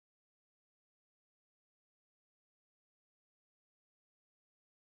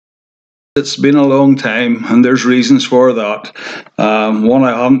It's been a long time, and there's reasons for that. One, I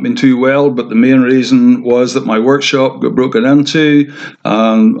haven't been too well, but the main reason was that my workshop got broken into,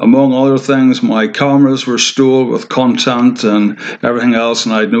 and among other things, my cameras were stolen with content and everything else,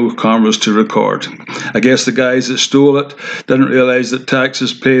 and I had no cameras to record. I guess the guys that stole it didn't realise that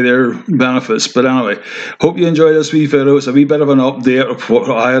taxes pay their benefits. But anyway, hope you enjoy this wee video. It's a wee bit of an update of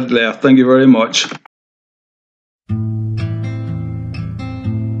what I had left. Thank you very much.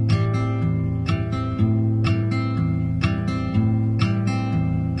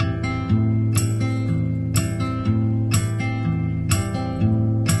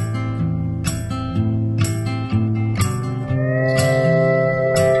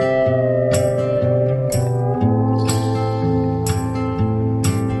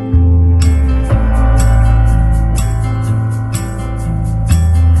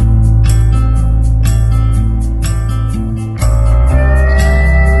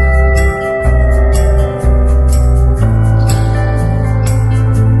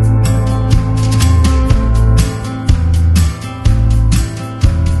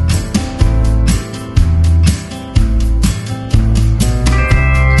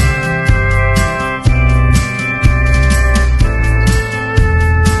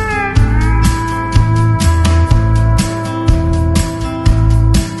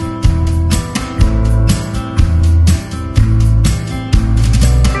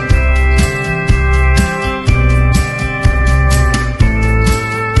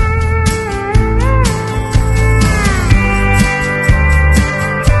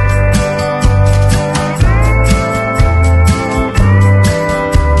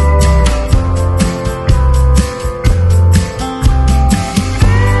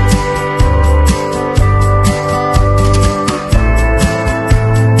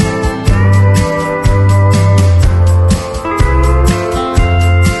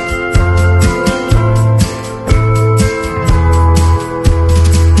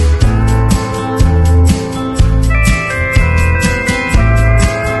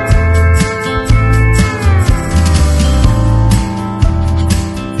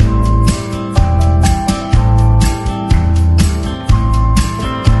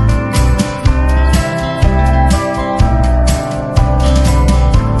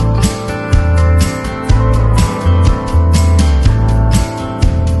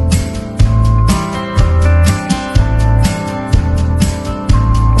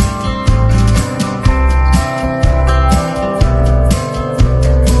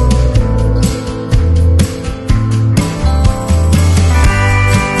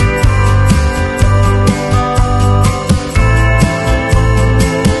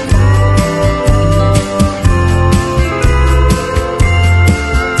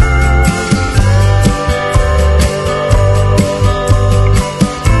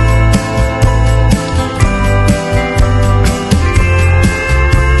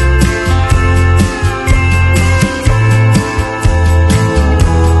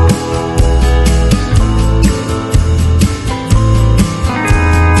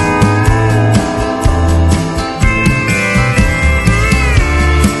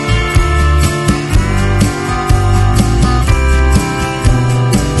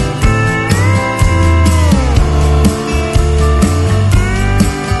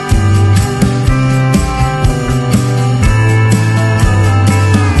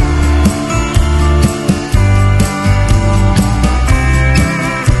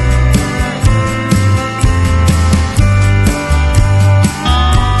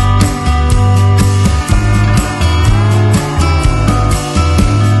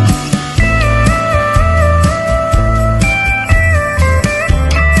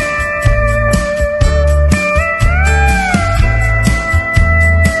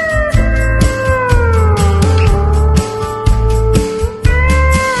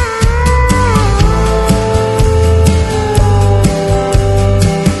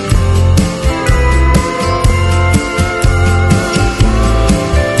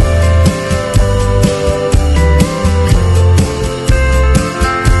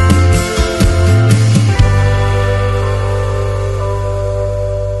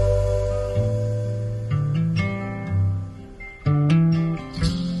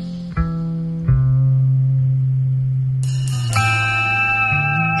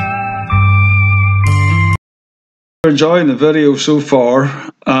 Enjoying the video so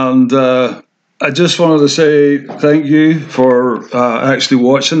far, and I just wanted to say thank you for actually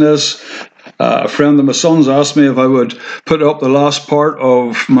watching this. a friend of my son's asked me if I would put up the last part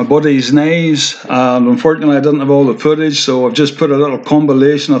of my buddy's knives, and unfortunately I didn't have all the footage, so I've just put a little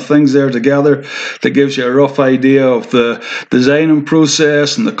compilation of things there together that gives you a rough idea of the designing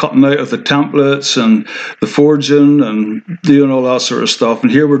process and the cutting out of the templates and the forging and doing all that sort of stuff.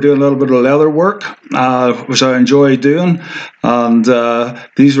 And here we're doing a little bit of leather work, which I enjoy doing. And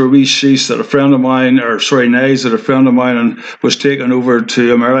these were wee sheaths that a friend of mine, or sorry, knives that a friend of mine and was taken over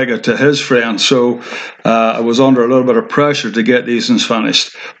to America to his friend. So I was under a little bit of pressure to get these things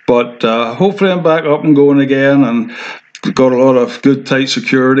finished. But hopefully I'm back up and going again, and got a lot of good tight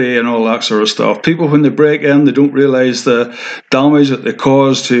security and all that sort of stuff. People, when they break in, they don't realise the damage that they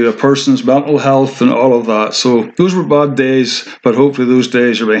cause to a person's mental health and all of that. So those were bad days, but hopefully those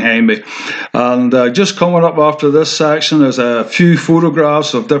days are behind me. And just coming up after this section is a few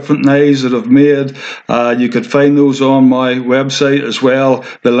photographs of different knives that I've made. You could find those on my website as well.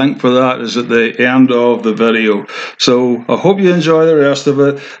 The link for that is at the end of the video. So I hope you enjoy the rest of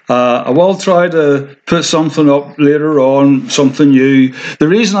it. I will try to put something up later on, something new. The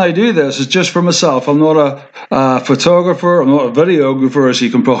reason I do this is just for myself. I'm not a photographer, I'm not a videographer, as you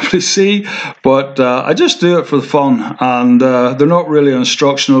can probably see, but I just do it for fun, and they're not really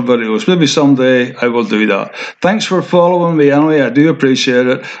instructional videos. Maybe someday I will do that. Thanks for following me anyway, I do appreciate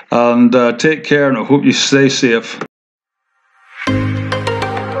it, and take care, and I hope you stay safe.